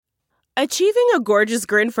Achieving a gorgeous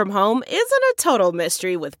grin from home isn't a total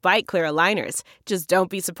mystery with Byte Clear aligners. Just don't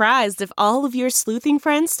be surprised if all of your sleuthing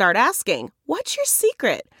friends start asking, "What's your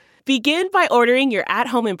secret?" Begin by ordering your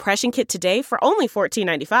at-home impression kit today for only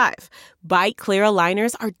 $14.95. Byte Clear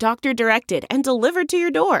aligners are doctor-directed and delivered to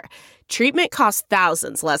your door. Treatment costs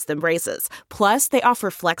thousands less than braces. Plus, they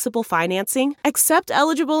offer flexible financing, accept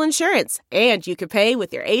eligible insurance, and you can pay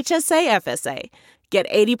with your HSA FSA. Get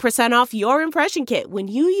 80% off your impression kit when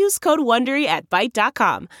you use code WONDERY at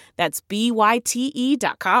Byte.com. That's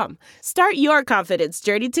BYTE.com. Start your confidence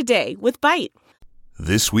journey today with Byte.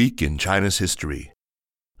 This week in China's history,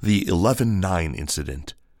 the 11/9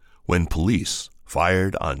 incident, when police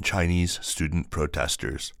fired on Chinese student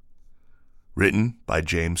protesters. Written by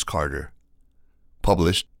James Carter.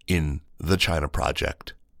 Published in The China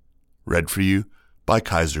Project. Read for you by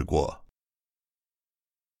Kaiser Kuo.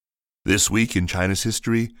 This week in China's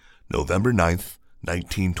history, November 9th,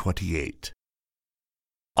 1928.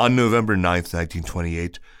 On November 9th,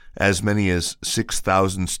 1928, as many as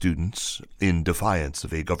 6,000 students, in defiance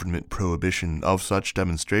of a government prohibition of such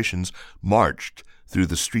demonstrations, marched through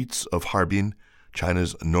the streets of Harbin,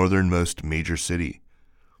 China's northernmost major city.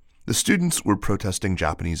 The students were protesting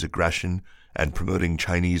Japanese aggression and promoting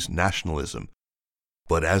Chinese nationalism.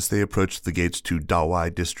 But as they approached the gates to Dawai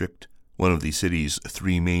District, one of the city's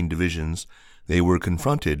three main divisions, they were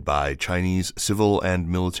confronted by Chinese civil and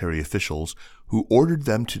military officials who ordered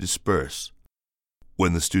them to disperse.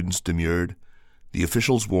 When the students demurred, the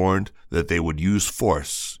officials warned that they would use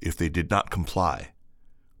force if they did not comply.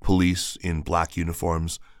 Police in black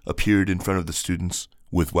uniforms appeared in front of the students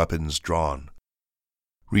with weapons drawn.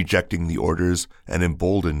 Rejecting the orders and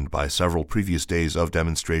emboldened by several previous days of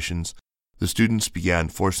demonstrations, the students began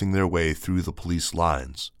forcing their way through the police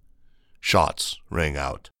lines. Shots rang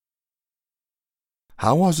out.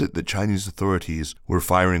 How was it that Chinese authorities were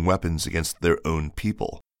firing weapons against their own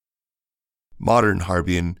people? Modern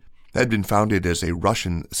Harbin had been founded as a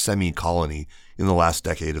Russian semi-colony in the last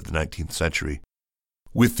decade of the 19th century.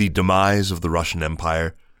 With the demise of the Russian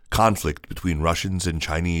Empire, conflict between Russians and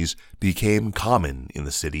Chinese became common in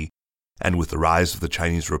the city, and with the rise of the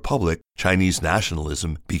Chinese Republic, Chinese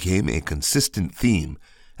nationalism became a consistent theme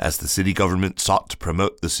as the city government sought to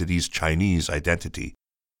promote the city's Chinese identity.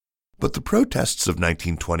 But the protests of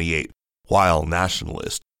 1928, while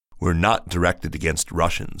nationalist, were not directed against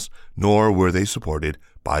Russians, nor were they supported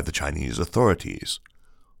by the Chinese authorities.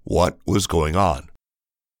 What was going on?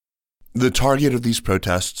 The target of these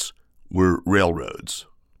protests were railroads.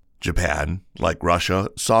 Japan, like Russia,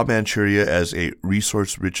 saw Manchuria as a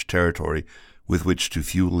resource-rich territory with which to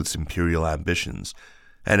fuel its imperial ambitions,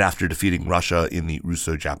 and after defeating Russia in the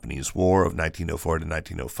Russo-Japanese War of 1904 to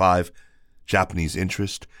 1905, Japanese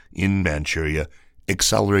interest in Manchuria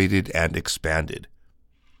accelerated and expanded.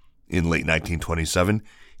 In late 1927,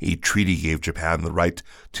 a treaty gave Japan the right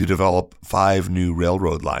to develop 5 new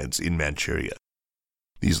railroad lines in Manchuria.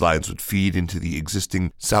 These lines would feed into the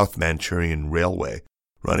existing South Manchurian Railway,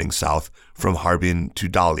 running south from Harbin to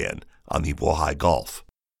Dalian on the Bohai Gulf.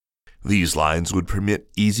 These lines would permit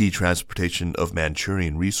easy transportation of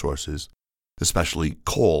Manchurian resources, especially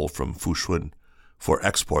coal from Fushun, for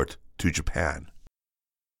export to Japan.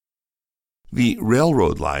 The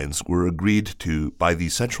railroad lines were agreed to by the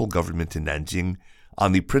central government in Nanjing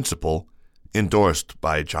on the principle, endorsed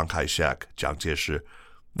by Chiang Kai-shek, Jiang Jieshi,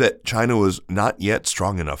 that China was not yet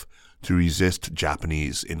strong enough to resist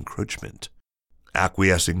Japanese encroachment.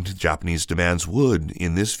 Acquiescing to Japanese demands would,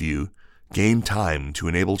 in this view, gain time to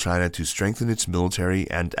enable China to strengthen its military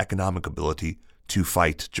and economic ability to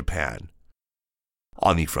fight Japan.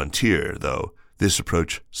 On the frontier, though, this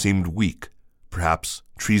approach seemed weak, perhaps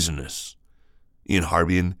treasonous. In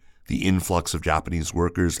Harbin, the influx of Japanese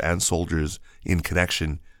workers and soldiers in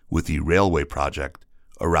connection with the railway project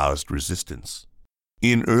aroused resistance.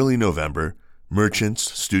 In early November,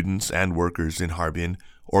 merchants, students, and workers in Harbin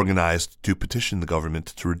organized to petition the government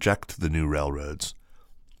to reject the new railroads.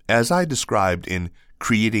 As I described in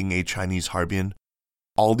Creating a Chinese Harbin,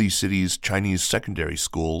 all the city's Chinese secondary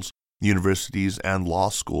schools, universities, and law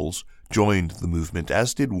schools joined the movement,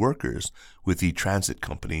 as did workers with the transit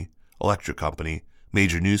company, electric company,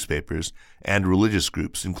 major newspapers, and religious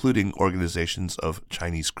groups, including organizations of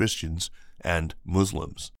Chinese Christians and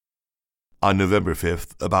Muslims. On November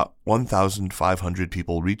 5th, about 1,500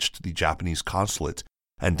 people reached the Japanese consulate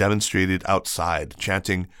and demonstrated outside,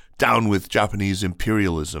 chanting, "Down with Japanese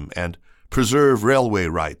imperialism," and "Preserve railway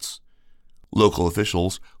rights." Local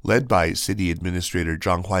officials, led by City Administrator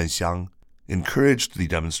Zhang Huanxiang, encouraged the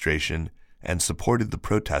demonstration and supported the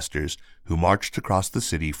protesters who marched across the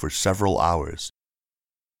city for several hours.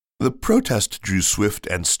 The protest drew swift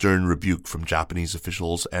and stern rebuke from Japanese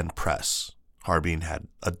officials and press. Harbin had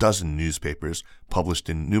a dozen newspapers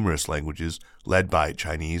published in numerous languages, led by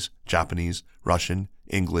Chinese, Japanese, Russian,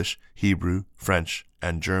 English, Hebrew, French,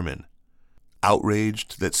 and German.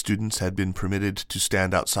 Outraged that students had been permitted to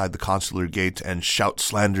stand outside the consular gate and shout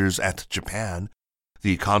slanders at Japan,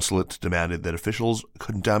 the consulate demanded that officials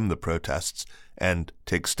condemn the protests and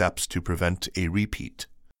take steps to prevent a repeat.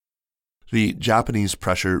 The Japanese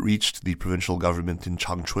pressure reached the provincial government in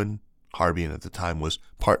Changchun. Harbin at the time was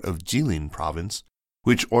part of Jilin province,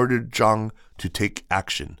 which ordered Zhang to take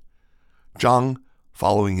action. Zhang,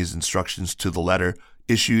 following his instructions to the letter,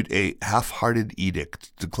 issued a half-hearted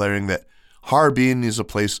edict declaring that Harbin is a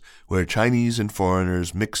place where Chinese and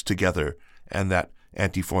foreigners mix together and that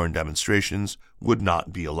anti-foreign demonstrations would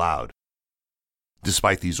not be allowed.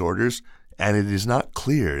 Despite these orders, and it is not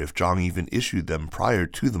clear if Zhang even issued them prior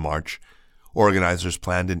to the march, organizers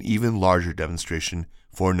planned an even larger demonstration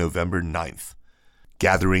for November 9th.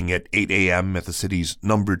 Gathering at 8 a.m. at the city's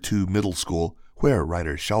No. 2 middle school, where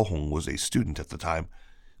writer Xiaohong was a student at the time,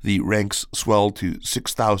 the ranks swelled to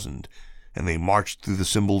 6,000, and they marched through the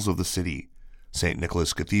symbols of the city, St.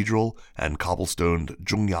 Nicholas Cathedral and cobblestoned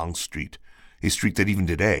Zhongyang Street, a street that even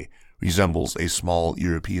today resembles a small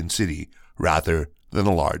European city rather than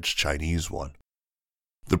a large Chinese one.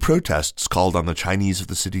 The protests called on the Chinese of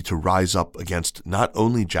the city to rise up against not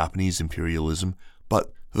only Japanese imperialism,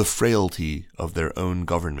 but the frailty of their own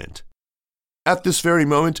government. At this very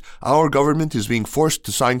moment, our government is being forced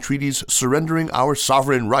to sign treaties surrendering our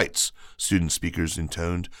sovereign rights, student speakers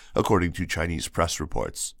intoned, according to Chinese press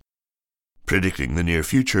reports. Predicting the near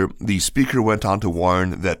future, the speaker went on to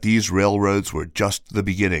warn that these railroads were just the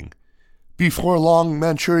beginning. Before long,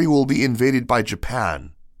 Manchuria will be invaded by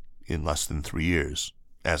Japan, in less than 3 years,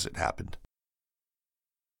 as it happened.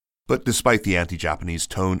 But despite the anti-Japanese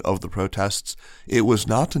tone of the protests, it was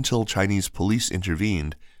not until Chinese police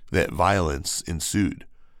intervened that violence ensued.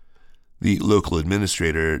 The local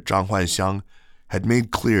administrator, Zhang Huanxiang, had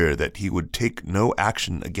made clear that he would take no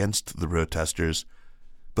action against the protesters,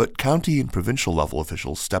 but county and provincial level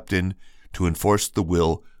officials stepped in to enforce the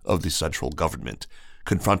will of the central government,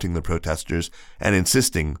 confronting the protesters and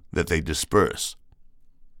insisting that they disperse.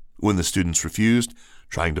 When the students refused,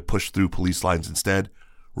 trying to push through police lines instead,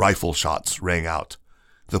 rifle shots rang out.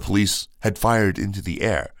 The police had fired into the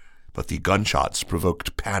air, but the gunshots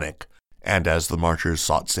provoked panic, and as the marchers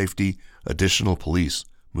sought safety, additional police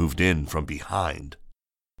moved in from behind.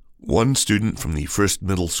 One student from the first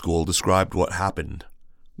middle school described what happened.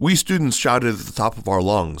 "We students shouted at the top of our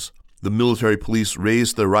lungs. The military police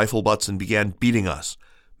raised their rifle butts and began beating us.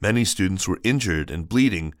 Many students were injured and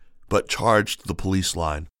bleeding, but charged the police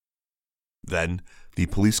line. Then, the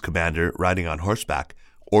police commander, riding on horseback,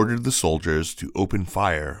 ordered the soldiers to open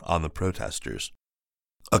fire on the protesters."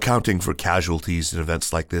 Accounting for casualties in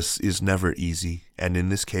events like this is never easy, and in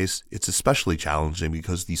this case, it's especially challenging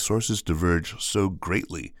because the sources diverge so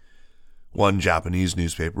greatly. One Japanese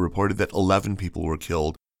newspaper reported that 11 people were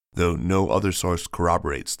killed, though no other source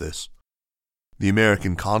corroborates this. The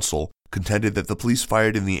American consul contended that the police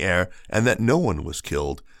fired in the air and that no one was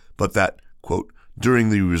killed, but that, quote, "during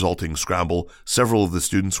the resulting scramble, several of the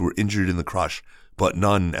students were injured in the crush, but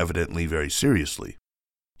none evidently very seriously."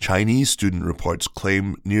 Chinese student reports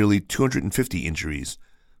claim nearly 250 injuries.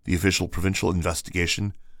 The official provincial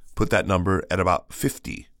investigation put that number at about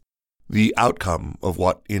 50. The outcome of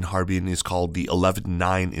what in Harbin is called the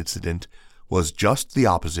 11-9 incident was just the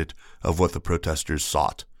opposite of what the protesters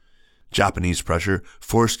sought. Japanese pressure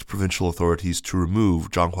forced provincial authorities to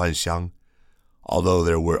remove Zhang Huanxiang. Although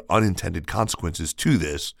there were unintended consequences to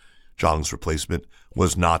this, Zhang's replacement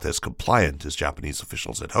was not as compliant as Japanese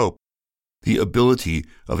officials had hoped. The ability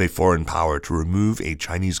of a foreign power to remove a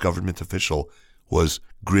Chinese government official was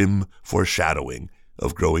grim foreshadowing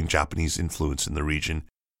of growing Japanese influence in the region.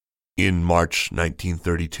 In March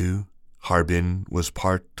 1932, Harbin was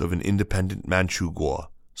part of an independent Manchukuo,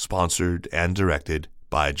 sponsored and directed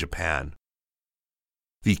by Japan.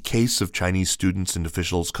 The case of Chinese students and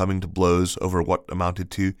officials coming to blows over what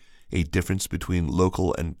amounted to a difference between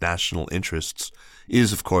local and national interests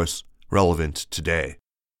is, of course, relevant today.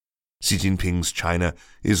 Xi Jinping's China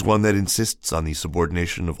is one that insists on the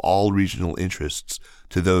subordination of all regional interests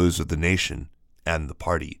to those of the nation and the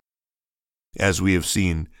party. As we have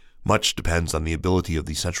seen, much depends on the ability of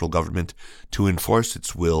the central government to enforce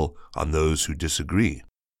its will on those who disagree.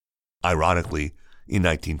 Ironically, in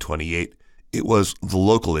 1928, it was the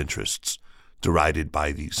local interests, derided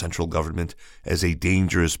by the central government as a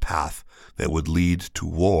dangerous path that would lead to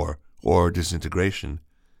war or disintegration,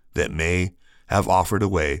 that may have offered a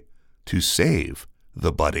way to save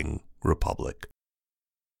the budding republic.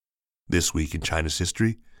 This Week in China's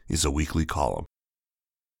History is a weekly column.